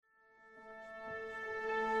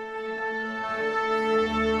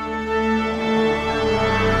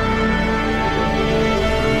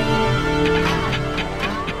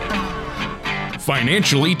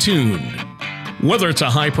Financially Tuned. Whether it's a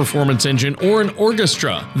high-performance engine or an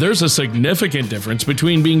orchestra, there's a significant difference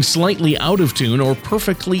between being slightly out of tune or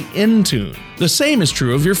perfectly in tune. The same is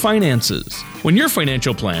true of your finances. When your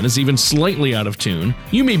financial plan is even slightly out of tune,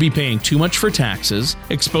 you may be paying too much for taxes,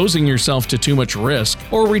 exposing yourself to too much risk,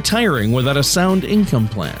 or retiring without a sound income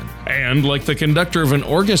plan. And like the conductor of an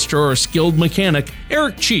orchestra or skilled mechanic,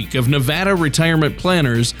 Eric Cheek of Nevada Retirement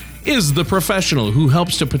Planners is the professional who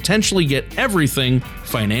helps to potentially get everything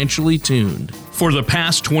financially tuned. For the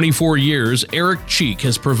past 24 years, Eric Cheek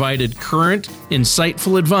has provided current,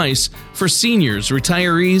 insightful advice for seniors,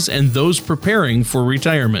 retirees, and those preparing for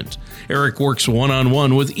retirement. Eric works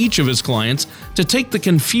one-on-one with each of his clients to take the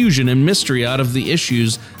confusion and mystery out of the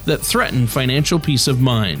issues that threaten financial peace of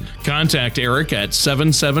mind. Contact Eric at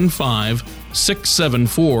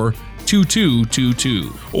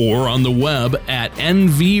 775-674-2222 or on the web at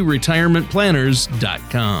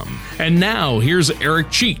nvretirementplanners.com. And now, here's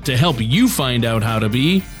Eric Cheek to help you find out how to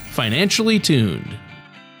be financially tuned.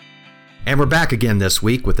 And we're back again this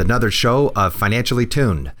week with another show of Financially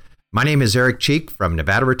Tuned. My name is Eric Cheek from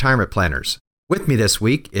Nevada Retirement Planners. With me this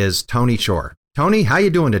week is Tony Shore. Tony, how you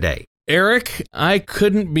doing today? Eric, I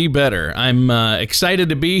couldn't be better. I'm excited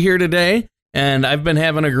to be here today, and I've been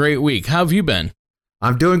having a great week. How have you been?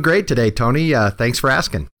 I'm doing great today, Tony. Thanks for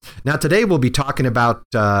asking. Now, today we'll be talking about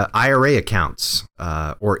IRA accounts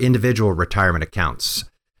or individual retirement accounts,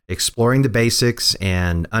 exploring the basics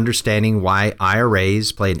and understanding why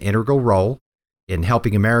IRAs play an integral role in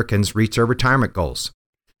helping Americans reach their retirement goals.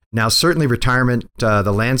 Now, certainly retirement,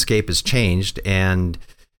 the landscape has changed, and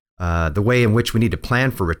the way in which we need to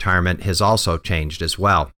plan for retirement has also changed as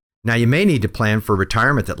well. Now, you may need to plan for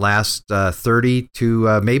retirement that lasts 30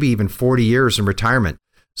 to maybe even 40 years in retirement.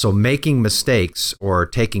 So making mistakes or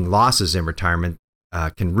taking losses in retirement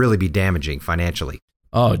can really be damaging financially.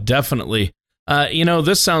 Oh, definitely.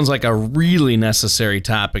 This sounds like a really necessary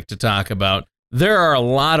topic to talk about. There are a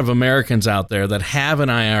lot of Americans out there that have an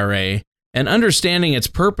IRA, and understanding its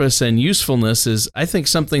purpose and usefulness is, I think,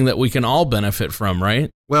 something that we can all benefit from, right?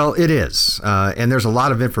 Well, it is. And there's a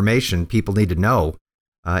lot of information people need to know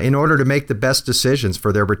in order to make the best decisions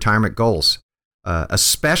for their retirement goals,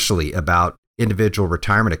 especially about individual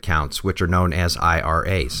retirement accounts, which are known as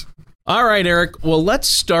IRAs. All right, Eric. Well, let's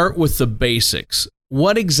start with the basics.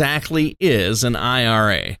 What exactly is an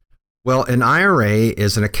IRA? Well, an IRA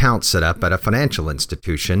is an account set up at a financial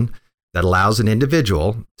institution that allows an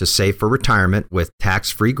individual to save for retirement with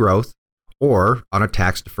tax-free growth or on a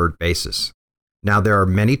tax-deferred basis. Now, there are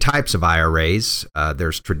many types of IRAs.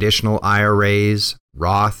 There's traditional IRAs,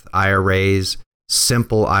 Roth IRAs,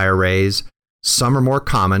 simple IRAs. Some are more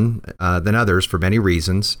common than others for many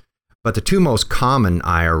reasons, but the two most common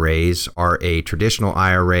IRAs are a traditional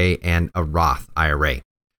IRA and a Roth IRA.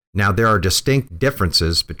 Now, there are distinct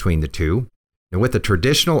differences between the two. Now, with a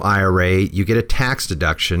traditional IRA, you get a tax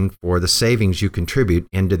deduction for the savings you contribute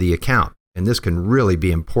into the account, and this can really be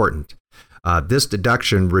important. This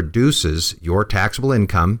deduction reduces your taxable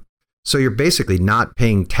income, so you're basically not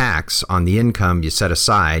paying tax on the income you set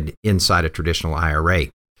aside inside a traditional IRA,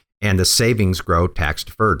 and the savings grow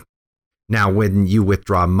tax-deferred. Now, when you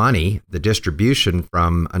withdraw money, the distribution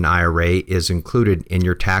from an IRA is included in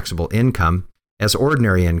your taxable income as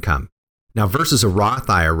ordinary income. Now, versus a Roth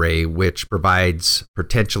IRA, which provides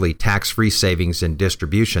potentially tax-free savings and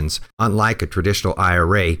distributions, unlike a traditional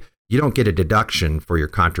IRA, you don't get a deduction for your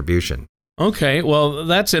contribution. Okay, well,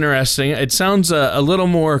 that's interesting. It sounds a little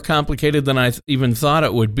more complicated than I even thought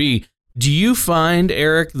it would be. Do you find,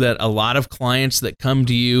 Eric, that a lot of clients that come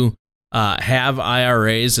to you have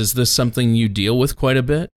IRAs? Is this something you deal with quite a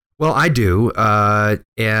bit? Well, I do.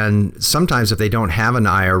 And sometimes if they don't have an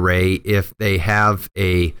IRA, if they have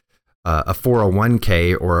a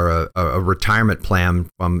 401k or a retirement plan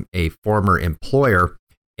from a former employer,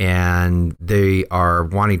 and they are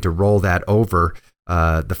wanting to roll that over,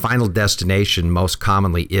 the final destination most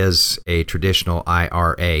commonly is a traditional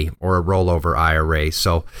IRA or a rollover IRA.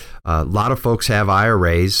 So a lot of folks have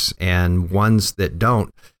IRAs, and ones that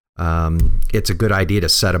don't, it's a good idea to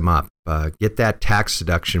set them up. Get that tax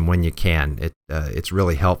deduction when you can. It's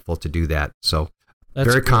really helpful to do that. So that's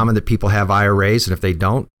very common that people have IRAs, and if they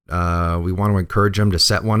don't, we want to encourage them to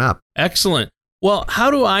set one up. Excellent. Well, how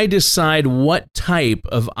do I decide what type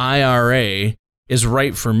of IRA is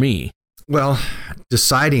right for me? Well,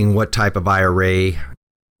 deciding what type of IRA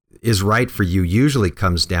is right for you usually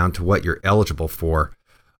comes down to what you're eligible for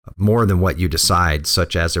more than what you decide,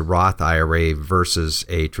 such as a Roth IRA versus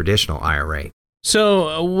a traditional IRA.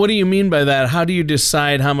 So what do you mean by that? How do you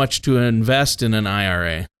decide how much to invest in an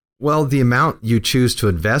IRA? Well, the amount you choose to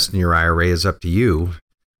invest in your IRA is up to you.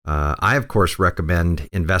 I, of course, recommend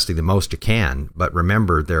investing the most you can, but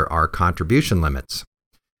remember there are contribution limits.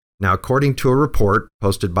 Now, according to a report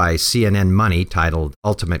posted by CNN Money titled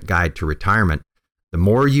Ultimate Guide to Retirement, the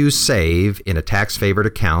more you save in a tax-favored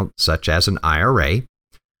account, such as an IRA,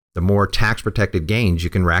 the more tax-protected gains you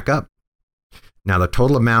can rack up. Now, the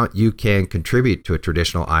total amount you can contribute to a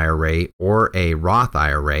traditional IRA or a Roth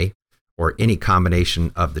IRA, or any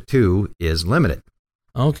combination of the two, is limited.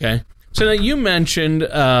 Okay. So now you mentioned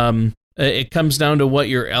it comes down to what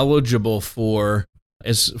you're eligible for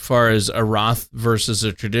as far as a Roth versus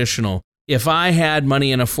a traditional. If I had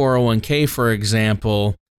money in a 401k, for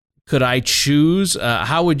example, could I choose?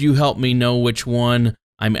 How would you help me know which one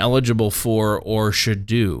I'm eligible for or should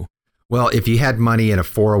do? Well, if you had money in a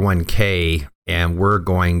 401k and we're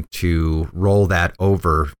going to roll that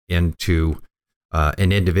over into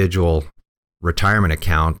an individual retirement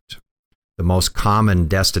account, the most common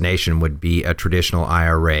destination would be a traditional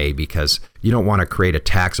IRA, because you don't want to create a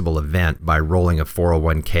taxable event by rolling a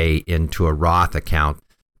 401k into a Roth account.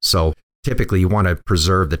 So typically you want to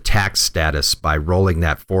preserve the tax status by rolling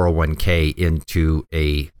that 401k into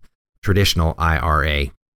a traditional IRA.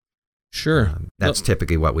 Sure. That's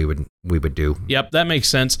typically what we would do. Yep, that makes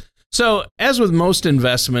sense. So as with most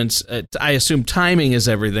investments, I assume timing is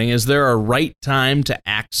everything. Is there a right time to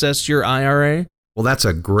access your IRA? Well, that's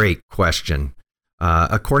a great question.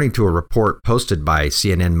 According to a report posted by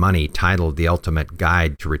CNN Money titled The Ultimate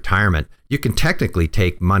Guide to Retirement, you can technically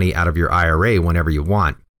take money out of your IRA whenever you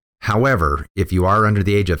want. However, if you are under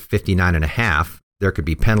the age of 59 and a half, there could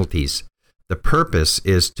be penalties. The purpose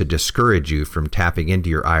is to discourage you from tapping into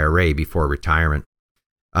your IRA before retirement.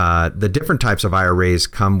 The different types of IRAs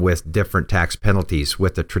come with different tax penalties.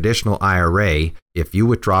 With the traditional IRA, if you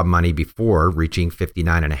withdraw money before reaching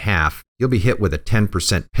 59 and a half, you'll be hit with a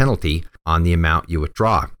 10% penalty on the amount you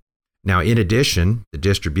withdraw. Now, in addition, the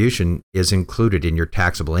distribution is included in your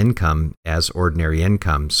taxable income as ordinary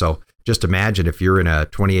income. So just imagine if you're in a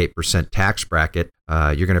 28% tax bracket,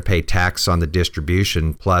 you're going to pay tax on the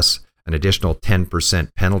distribution plus an additional 10%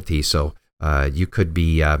 penalty. So you could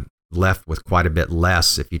be left with quite a bit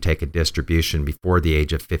less if you take a distribution before the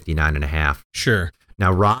age of 59 and a half. Sure.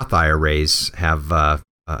 Now, Roth IRAs have a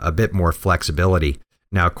bit more flexibility.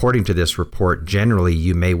 Now, according to this report, generally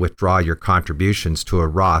you may withdraw your contributions to a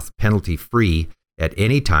Roth penalty-free at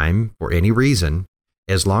any time for any reason,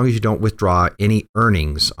 as long as you don't withdraw any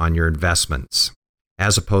earnings on your investments,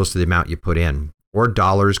 as opposed to the amount you put in, or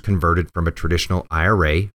dollars converted from a traditional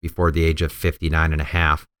IRA before the age of 59 and a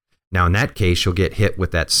half. Now, in that case, you'll get hit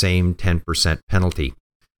with that same 10% penalty.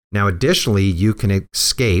 Now, additionally, you can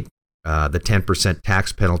escape the 10%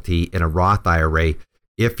 tax penalty in a Roth IRA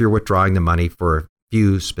if you're withdrawing the money for a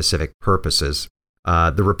few specific purposes.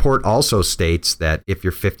 The report also states that if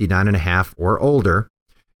you're 59 and a half or older,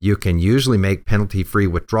 you can usually make penalty-free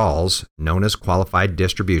withdrawals, known as qualified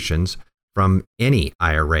distributions, from any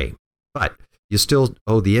IRA. But you still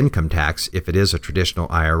owe the income tax if it is a traditional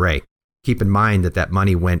IRA. Keep in mind that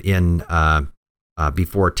money went in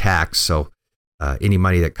before tax, so any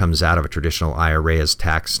money that comes out of a traditional IRA is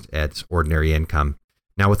taxed as ordinary income.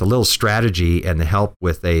 Now, with a little strategy and the help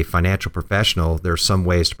with a financial professional, there are some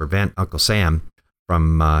ways to prevent Uncle Sam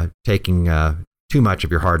from taking too much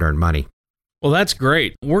of your hard-earned money. Well, that's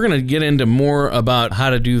great. We're going to get into more about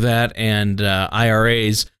how to do that and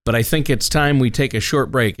IRAs, but I think it's time we take a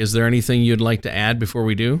short break. Is there anything you'd like to add before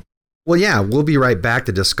we do? Well, yeah, we'll be right back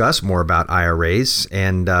to discuss more about IRAs.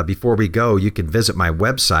 And before we go, you can visit my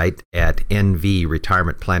website at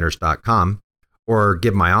nvretirementplanners.com or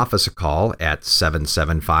give my office a call at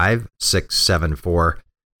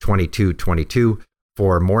 775-674-2222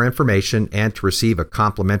 for more information and to receive a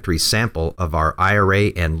complimentary sample of our IRA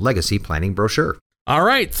and legacy planning brochure. All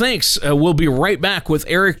right, thanks. We'll be right back with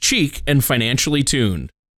Eric Cheek and Financially Tuned.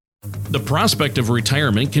 The prospect of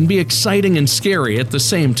retirement can be exciting and scary at the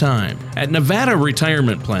same time. At Nevada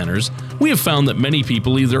Retirement Planners, we have found that many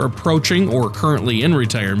people either approaching or currently in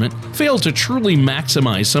retirement fail to truly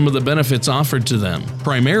maximize some of the benefits offered to them,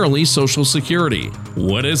 primarily Social Security.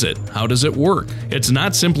 What is it? How does it work? It's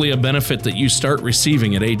not simply a benefit that you start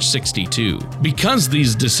receiving at age 62. Because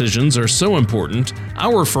these decisions are so important,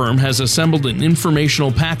 our firm has assembled an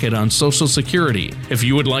informational packet on Social Security. If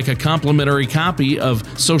you would like a complimentary copy of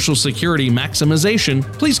Social Security Maximization,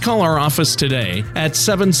 please call our office today at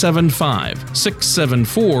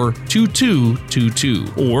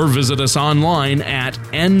 775-674-2222 or visit us online at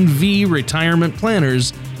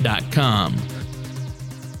nvretirementplanners.com.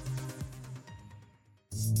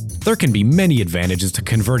 There can be many advantages to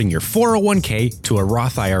converting your 401k to a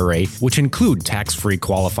Roth IRA, which include tax-free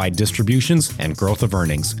qualified distributions and growth of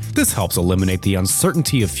earnings. This helps eliminate the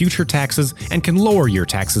uncertainty of future taxes and can lower your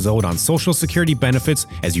taxes owed on Social Security benefits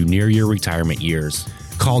as you near your retirement years.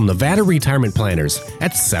 Call Nevada Retirement Planners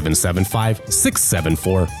at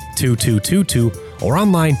 775-674-2222 or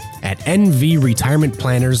online at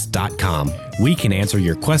nvretirementplanners.com. We can answer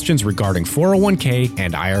your questions regarding 401k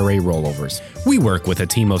and IRA rollovers. We work with a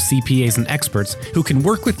team of CPAs and experts who can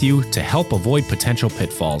work with you to help avoid potential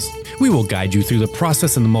pitfalls. We will guide you through the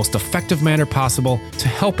process in the most effective manner possible to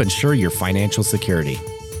help ensure your financial security.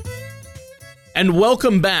 And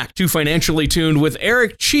welcome back to Financially Tuned with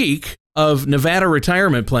Eric Cheek of Nevada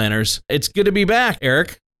Retirement Planners. It's good to be back,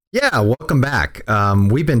 Eric. Yeah, welcome back.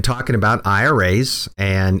 We've been talking about IRAs,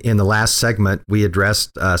 and in the last segment, we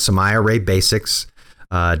addressed some IRA basics,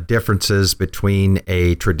 differences between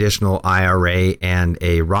a traditional IRA and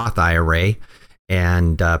a Roth IRA,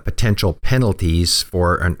 and potential penalties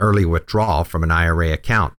for an early withdrawal from an IRA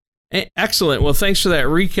account. Excellent. Well, thanks for that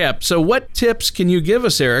recap. So what tips can you give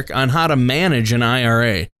us, Eric, on how to manage an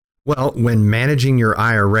IRA? Well, when managing your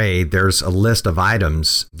IRA, there's a list of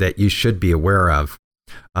items that you should be aware of.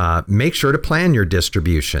 Make sure to plan your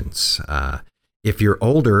distributions. If you're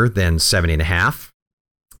older than 70 and a half,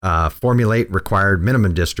 formulate required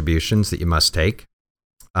minimum distributions that you must take.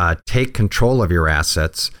 Take control of your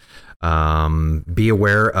assets. Be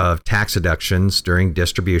aware of tax deductions during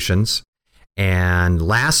distributions. And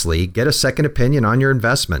lastly, get a second opinion on your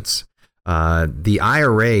investments. The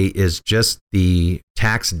IRA is just the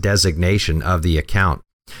tax designation of the account.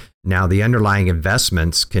 Now, the underlying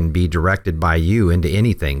investments can be directed by you into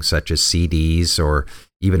anything, such as CDs or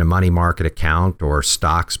even a money market account or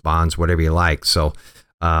stocks, bonds, whatever you like. So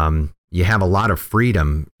you have a lot of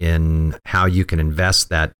freedom in how you can invest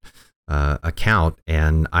that account.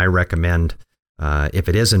 And I recommend, if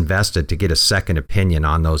it is invested, to get a second opinion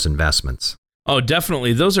on those investments. Oh,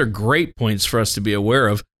 definitely. Those are great points for us to be aware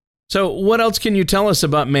of. So what else can you tell us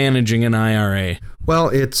about managing an IRA? Well,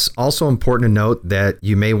 it's also important to note that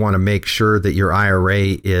you may want to make sure that your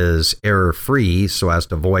IRA is error-free so as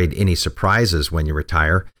to avoid any surprises when you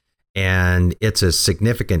retire. And it's a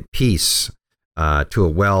significant piece to a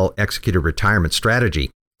well-executed retirement strategy.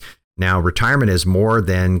 Now, retirement is more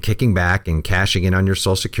than kicking back and cashing in on your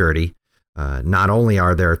Social Security. Not only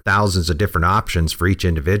are there thousands of different options for each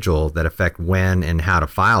individual that affect when and how to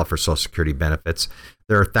file for Social Security benefits,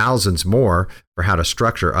 there are thousands more for how to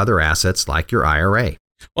structure other assets like your IRA.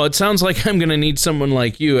 Well, it sounds like I'm going to need someone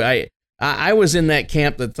like you. I was in that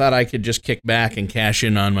camp that thought I could just kick back and cash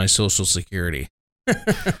in on my Social Security.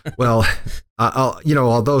 Well,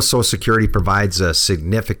 although Social Security provides a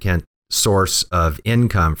significant source of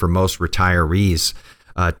income for most retirees,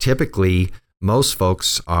 typically most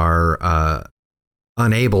folks are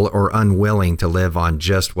unable or unwilling to live on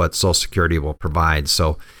just what Social Security will provide.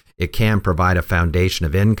 So it can provide a foundation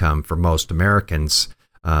of income for most Americans.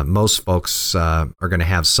 Most folks are going to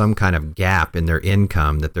have some kind of gap in their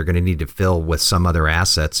income that they're going to need to fill with some other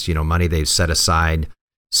assets, money they've set aside,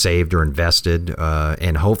 saved or invested,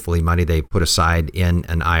 and hopefully money they put aside in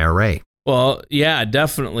an IRA. Well, yeah,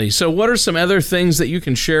 definitely. So what are some other things that you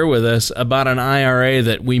can share with us about an IRA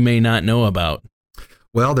that we may not know about?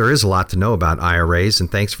 Well, there is a lot to know about IRAs,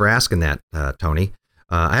 and thanks for asking that, Tony.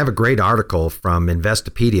 I have a great article from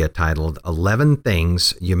Investopedia titled 11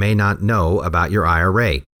 Things You May Not Know About Your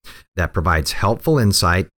IRA that provides helpful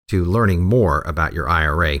insight to learning more about your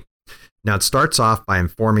IRA. Now, it starts off by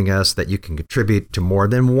informing us that you can contribute to more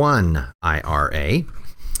than one IRA.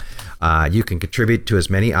 You can contribute to as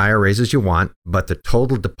many IRAs as you want, but the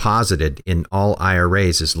total deposited in all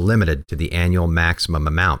IRAs is limited to the annual maximum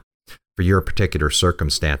amount for your particular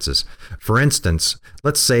circumstances. For instance,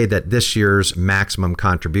 let's say that this year's maximum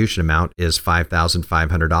contribution amount is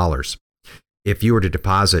 $5,500. If you were to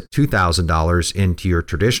deposit $2,000 into your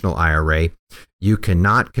traditional IRA, you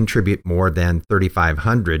cannot contribute more than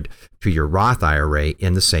 $3,500 to your Roth IRA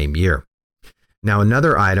in the same year. Now,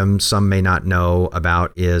 another item some may not know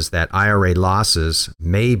about is that IRA losses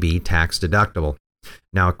may be tax deductible.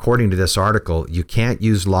 Now, according to this article, you can't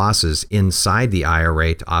use losses inside the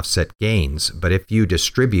IRA to offset gains, but if you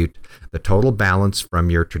distribute the total balance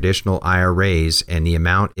from your traditional IRAs and the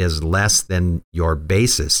amount is less than your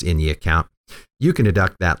basis in the account, you can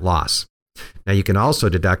deduct that loss. Now, you can also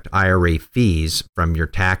deduct IRA fees from your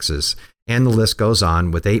taxes, and the list goes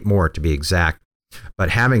on with 8 more to be exact. But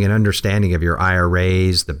having an understanding of your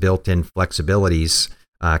IRAs, the built-in flexibilities,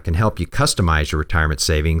 can help you customize your retirement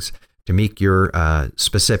savings to meet your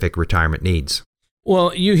specific retirement needs.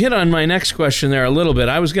 Well, you hit on my next question there a little bit.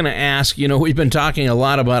 I was going to ask, we've been talking a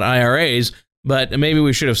lot about IRAs, but maybe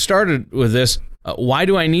we should have started with this. Why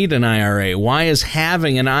do I need an IRA? Why is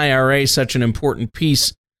having an IRA such an important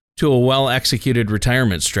piece to a well-executed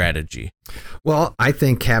retirement strategy? Well, I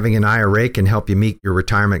think having an IRA can help you meet your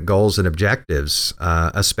retirement goals and objectives,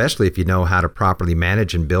 especially if you know how to properly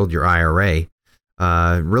manage and build your IRA.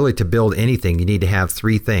 Really, to build anything, you need to have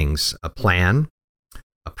three things: a plan,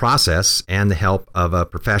 a process, and the help of a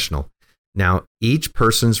professional. Now, each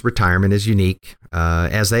person's retirement is unique,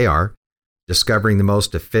 as they are. Discovering the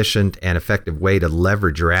most efficient and effective way to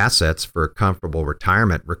leverage your assets for a comfortable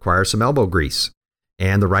retirement requires some elbow grease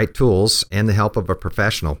and the right tools and the help of a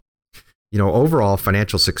professional. Overall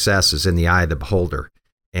financial success is in the eye of the beholder,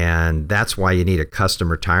 and that's why you need a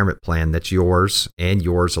custom retirement plan that's yours and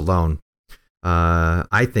yours alone.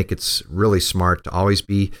 I think it's really smart to always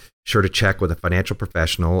be sure to check with a financial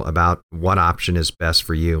professional about what option is best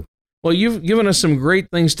for you. Well, you've given us some great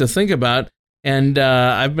things to think about, and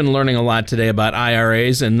I've been learning a lot today about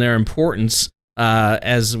IRAs and their importance.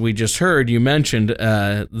 As we just heard, you mentioned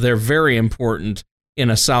they're very important in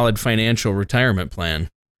a solid financial retirement plan.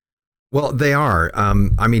 Well, they are.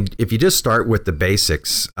 If you just start with the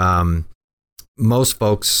basics, most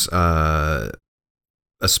folks,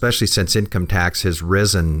 especially since income tax has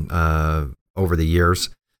risen over the years,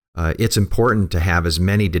 it's important to have as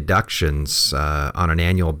many deductions on an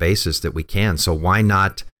annual basis that we can. So why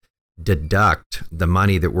not deduct the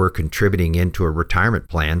money that we're contributing into a retirement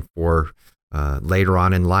plan for later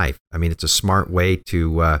on in life? It's a smart way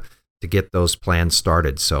to get those plans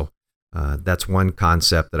started. So that's one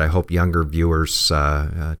concept that I hope younger viewers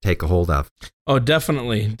take a hold of. Oh,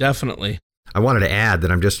 definitely. I wanted to add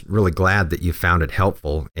that I'm just really glad that you found it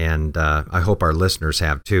helpful, and I hope our listeners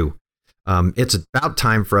have too. It's about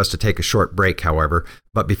time for us to take a short break, however.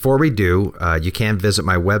 But before we do, you can visit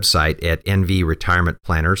my website at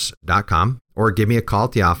nvretirementplanners.com or give me a call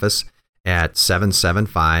at the office at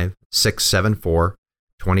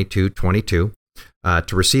 775-674-2222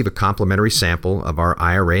 to receive a complimentary sample of our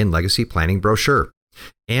IRA and legacy planning brochure,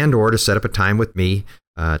 and or to set up a time with me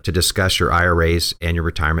to discuss your IRAs and your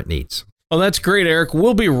retirement needs. Oh, that's great, Eric.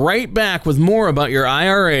 We'll be right back with more about your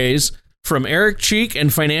IRAs from Eric Cheek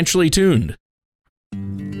and Financially Tuned.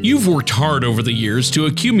 You've worked hard over the years to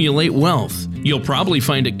accumulate wealth. You'll probably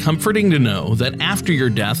find it comforting to know that after your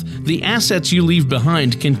death, the assets you leave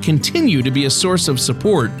behind can continue to be a source of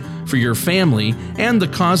support for your family and the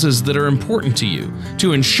causes that are important to you.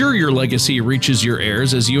 To ensure your legacy reaches your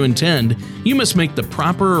heirs as you intend, you must make the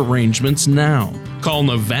proper arrangements now. Call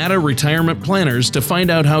Nevada Retirement Planners to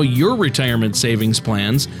find out how your retirement savings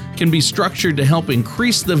plans can be structured to help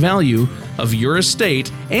increase the value of your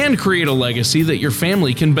estate and create a legacy that your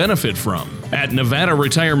family can benefit from. At Nevada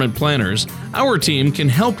Retirement Planners, our team can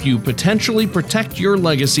help you potentially protect your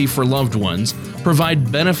legacy for loved ones,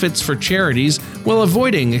 provide benefits for charities while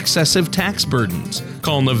avoiding excessive tax burdens.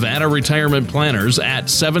 Call Nevada Retirement Planners at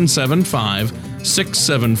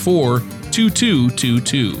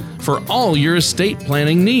 775-674-2222 for all your estate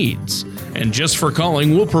planning needs. And just for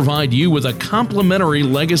calling, we'll provide you with a complimentary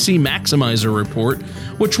Legacy Maximizer report,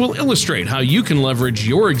 which will illustrate how you can leverage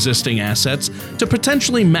your existing assets to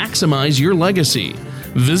potentially maximize your legacy.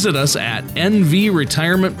 Visit us at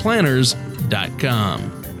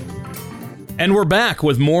nvretirementplanners.com. And we're back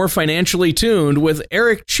with more Financially Tuned with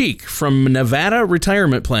Eric Cheek from Nevada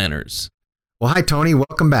Retirement Planners. Well, hi, Tony.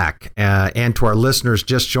 Welcome back. And to our listeners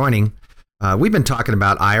just joining, we've been talking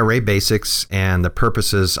about IRA basics and the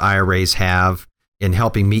purposes IRAs have in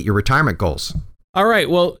helping meet your retirement goals. All right.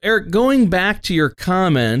 Well, Eric, going back to your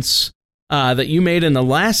comments that you made in the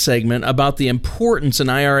last segment about the importance an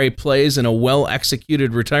IRA plays in a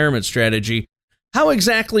well-executed retirement strategy, how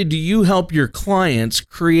exactly do you help your clients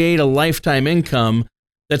create a lifetime income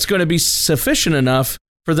that's going to be sufficient enough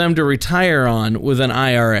for them to retire on with an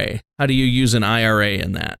IRA? How do you use an IRA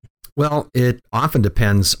in that? Well, it often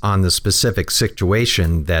depends on the specific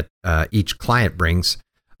situation that each client brings.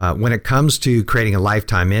 When it comes to creating a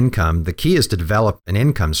lifetime income, the key is to develop an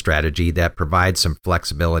income strategy that provides some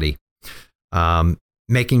flexibility,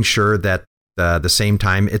 making sure that at the same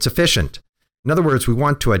time it's efficient. In other words, we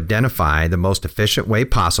want to identify the most efficient way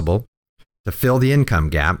possible to fill the income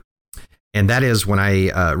gap. And that is when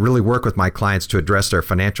I really work with my clients to address their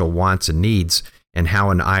financial wants and needs and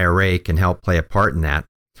how an IRA can help play a part in that.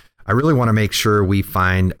 I really want to make sure we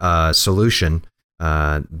find a solution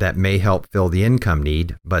that may help fill the income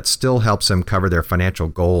need, but still helps them cover their financial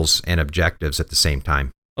goals and objectives at the same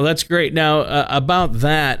time. Well, that's great. Now, about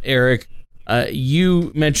that, Eric,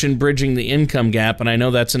 you mentioned bridging the income gap, and I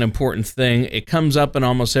know that's an important thing. It comes up in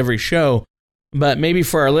almost every show. but maybe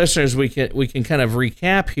for our listeners, we can kind of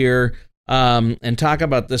recap here and talk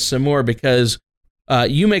about this some more, because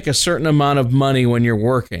you make a certain amount of money when you're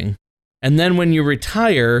working, and then when you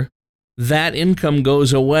retire, that income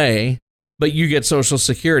goes away, but you get Social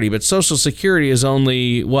Security. But Social Security is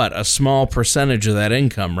only, a small percentage of that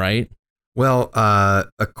income, right? Well,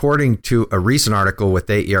 according to a recent article with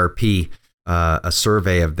AARP, a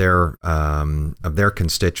survey of their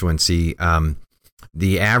constituency,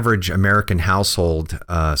 the average American household,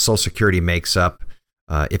 Social Security makes up,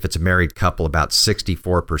 if it's a married couple, about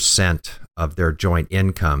 64% of their joint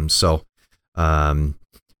income. So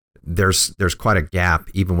there's quite a gap,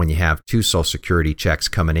 even when you have two Social Security checks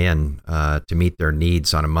coming in to meet their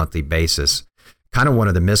needs on a monthly basis. Kind of one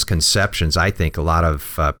of the misconceptions I think a lot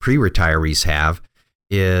of pre-retirees have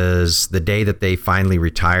is the day that they finally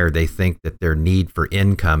retire, they think that their need for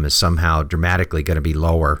income is somehow dramatically going to be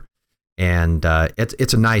lower. And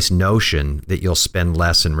it's a nice notion that you'll spend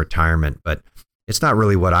less in retirement, but it's not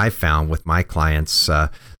really what I found with my clients.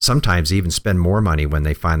 Sometimes even spend more money when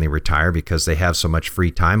they finally retire because they have so much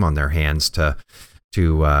free time on their hands to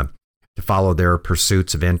follow their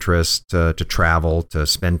pursuits of interest, to travel, to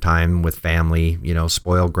spend time with family,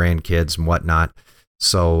 spoil grandkids and whatnot.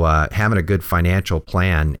 So having a good financial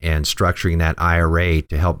plan and structuring that IRA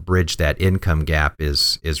to help bridge that income gap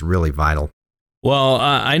is really vital. Well,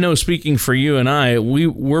 I know, speaking for you and I,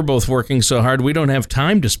 we're both working so hard, we don't have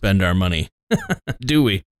time to spend our money, do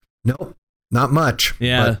we? No, not much.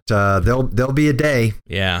 Yeah. But there'll be a day.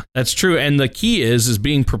 Yeah, that's true. And the key is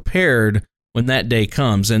being prepared when that day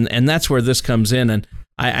comes. And that's where this comes in. And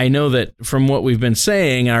I know that from what we've been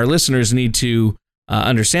saying, our listeners need to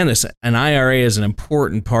understand this. An IRA is an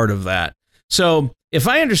important part of that. So if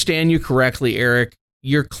I understand you correctly, Eric,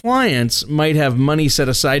 your clients might have money set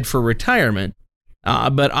aside for retirement,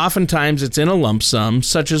 but oftentimes it's in a lump sum,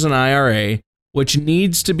 such as an IRA, which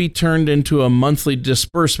needs to be turned into a monthly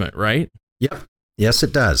disbursement, right? Yep. Yes,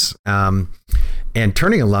 it does. And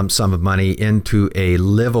turning a lump sum of money into a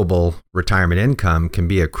livable retirement income can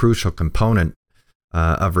be a crucial component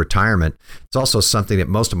of retirement. It's also something that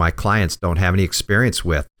most of my clients don't have any experience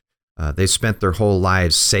with. They've spent their whole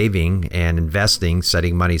lives saving and investing,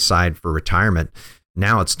 setting money aside for retirement.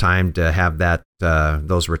 Now it's time to have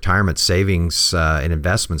those retirement savings and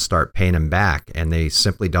investments start paying them back, and they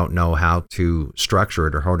simply don't know how to structure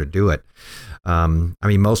it or how to do it.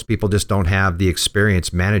 Most people just don't have the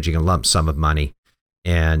experience managing a lump sum of money,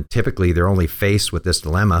 and typically they're only faced with this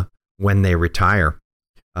dilemma when they retire.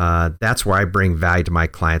 That's where I bring value to my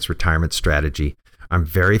clients' retirement strategy. I'm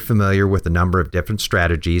very familiar with a number of different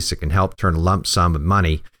strategies that can help turn a lump sum of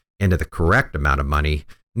money into the correct amount of money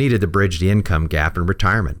needed to bridge the income gap in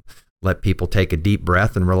retirement. Let people take a deep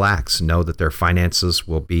breath and relax and know that their finances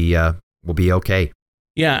will be okay.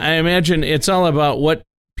 Yeah, I imagine it's all about what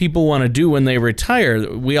people want to do when they retire.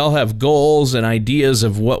 We all have goals and ideas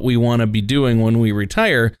of what we want to be doing when we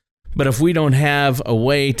retire, but if we don't have a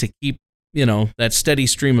way to keep, that steady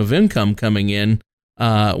stream of income coming in,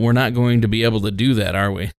 we're not going to be able to do that,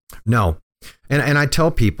 are we? No. And I tell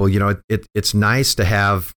people, it's nice to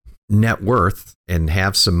have net worth and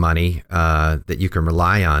have some money that you can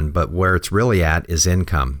rely on, but where it's really at is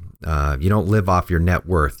income. You don't live off your net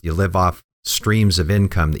worth. You live off streams of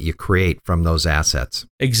income that you create from those assets.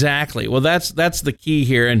 Exactly. Well, that's the key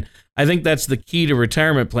here, and I think that's the key to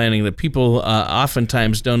retirement planning that people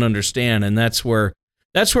oftentimes don't understand, and that's where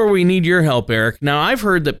we need your help, Eric. Now, I've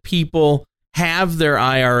heard that people have their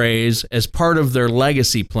IRAs as part of their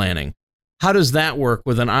legacy planning. How does that work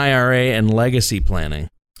with an IRA and legacy planning?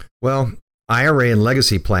 Well, IRA and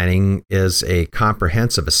legacy planning is a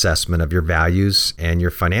comprehensive assessment of your values and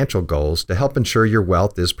your financial goals to help ensure your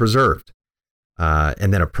wealth is preserved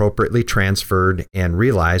and then appropriately transferred and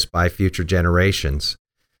realized by future generations.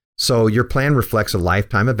 So your plan reflects a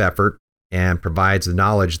lifetime of effort and provides the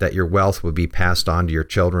knowledge that your wealth will be passed on to your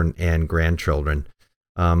children and grandchildren.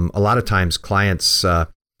 A lot of times clients,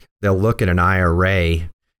 they'll look at an IRA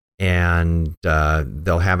and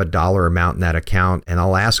they'll have a dollar amount in that account. And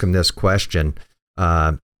I'll ask them this question: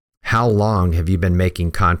 how long have you been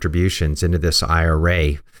making contributions into this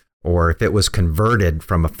IRA? Or if it was converted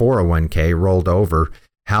from a 401k, rolled over,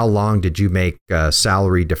 how long did you make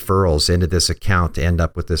salary deferrals into this account to end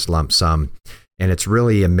up with this lump sum? And it's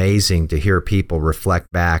really amazing to hear people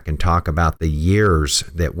reflect back and talk about the years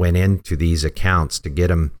that went into these accounts to get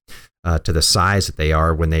them to the size that they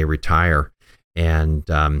are when they retire. And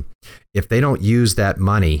if they don't use that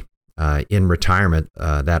money in retirement,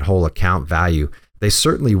 that whole account value, they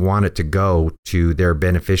certainly want it to go to their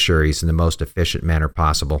beneficiaries in the most efficient manner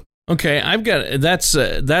possible. Okay,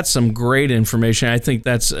 that's some great information. I think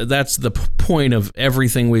that's the point of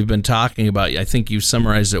everything we've been talking about. I think you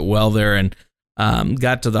summarized it well there and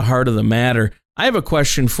got to the heart of the matter. I have a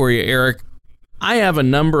question for you, Eric. I have a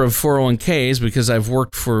number of 401ks because I've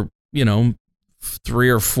worked for 3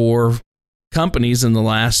 or 4 companies in the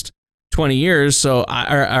last 20 years. So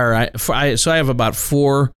I have about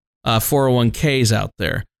 4 401ks out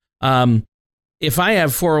there. If I have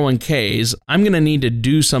 401ks, I'm going to need to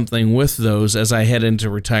do something with those as I head into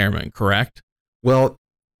retirement, correct? Well,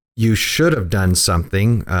 you should have done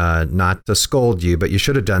something, not to scold you, but you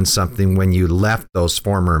should have done something when you left those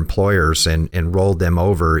former employers and rolled them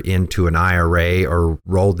over into an IRA or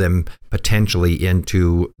rolled them potentially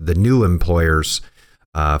into the new employer's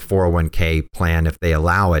 401k plan if they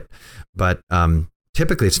allow it. But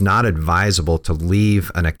typically, it's not advisable to leave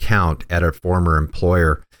an account at a former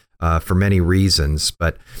employer for many reasons,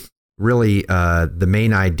 but really the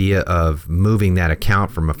main idea of moving that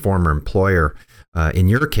account from a former employer, in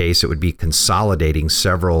your case, it would be consolidating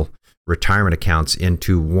several retirement accounts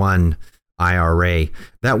into one IRA.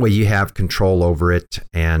 That way you have control over it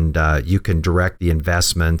and you can direct the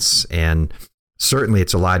investments, and certainly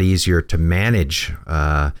it's a lot easier to manage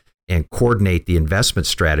and coordinate the investment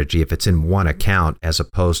strategy if it's in one account as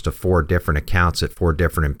opposed to 4 different accounts at 4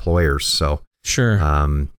 different employers. So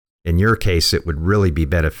sure. In your case, it would really be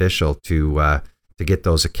beneficial to get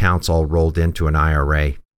those accounts all rolled into an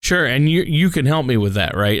IRA. Sure, and you can help me with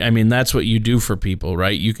that, right? I mean, that's what you do for people,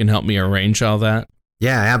 right? You can help me arrange all that?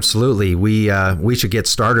 Yeah, absolutely. We should get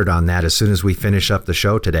started on that as soon as we finish up the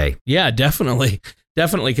show today. Yeah, definitely,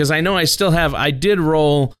 because I know I did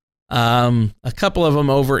roll a couple of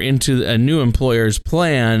them over into a new employer's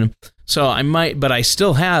plan. So I might, but I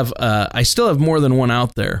still have more than one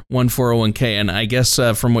out there, one 401k, and I guess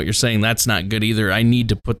from what you're saying, that's not good either. I need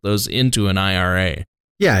to put those into an IRA.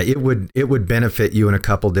 Yeah, it would benefit you in a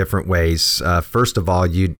couple different ways. First of all,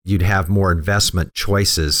 you'd have more investment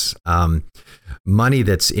choices. Money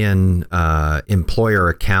that's in employer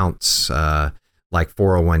accounts like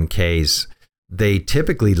 401ks, they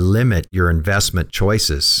typically limit your investment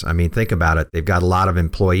choices. I mean, think about it. They've got a lot of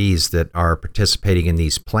employees that are participating in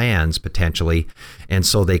these plans potentially, and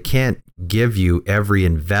so they can't give you every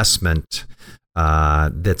investment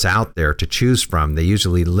that's out there to choose from. They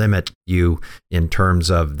usually limit you in terms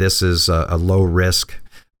of this is a low risk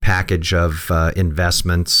package of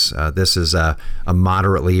investments. This is a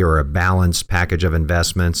moderately or a balanced package of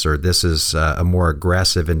investments, or this is a more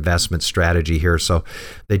aggressive investment strategy here. So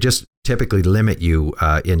they just typically limit you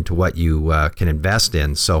into what you can invest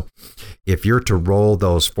in. So if you're to roll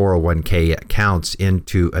those 401k accounts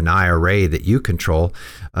into an IRA that you control,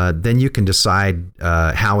 then you can decide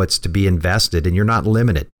how it's to be invested, and you're not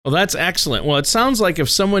limited. Well, that's excellent. Well, it sounds like if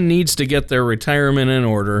someone needs to get their retirement in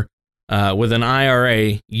order with an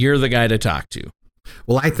IRA, you're the guy to talk to.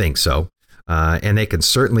 Well, I think so. And they can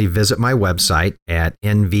certainly visit my website at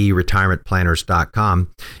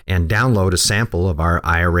nvretirementplanners.com and download a sample of our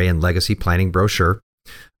IRA and legacy planning brochure.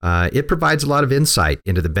 It provides a lot of insight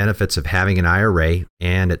into the benefits of having an IRA,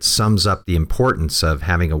 and it sums up the importance of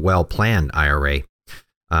having a well-planned IRA.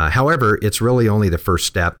 However, it's really only the first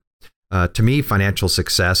step. To me, financial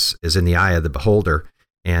success is in the eye of the beholder.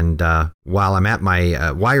 And while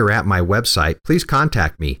you're at my website, please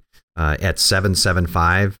contact me at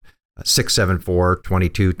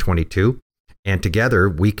 775-674-2222. And together,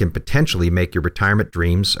 we can potentially make your retirement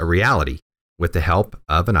dreams a reality with the help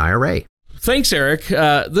of an IRA. Thanks, Eric.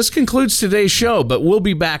 This concludes today's show, but we'll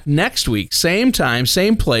be back next week, same time,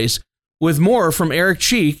 same place, with more from Eric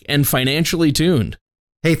Cheek and Financially Tuned.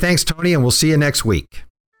 Hey, thanks, Tony, and we'll see you next week.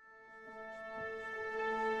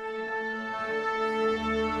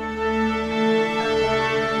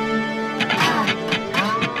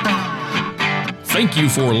 Thank you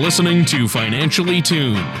for listening to Financially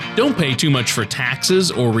Tuned. Don't pay too much for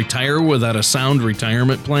taxes or retire without a sound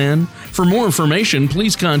retirement plan. For more information,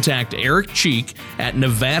 please contact Eric Cheek at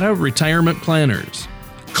Nevada Retirement Planners.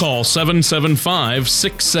 Call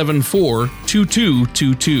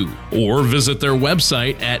 775-674-2222 or visit their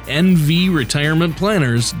website at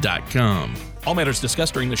nvretirementplanners.com. All matters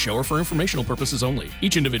discussed during the show are for informational purposes only.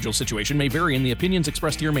 Each individual situation may vary, and the opinions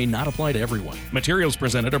expressed here may not apply to everyone. Materials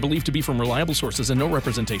presented are believed to be from reliable sources, and no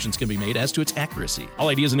representations can be made as to its accuracy. All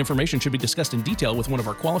ideas and information should be discussed in detail with one of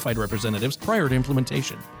our qualified representatives prior to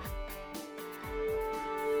implementation.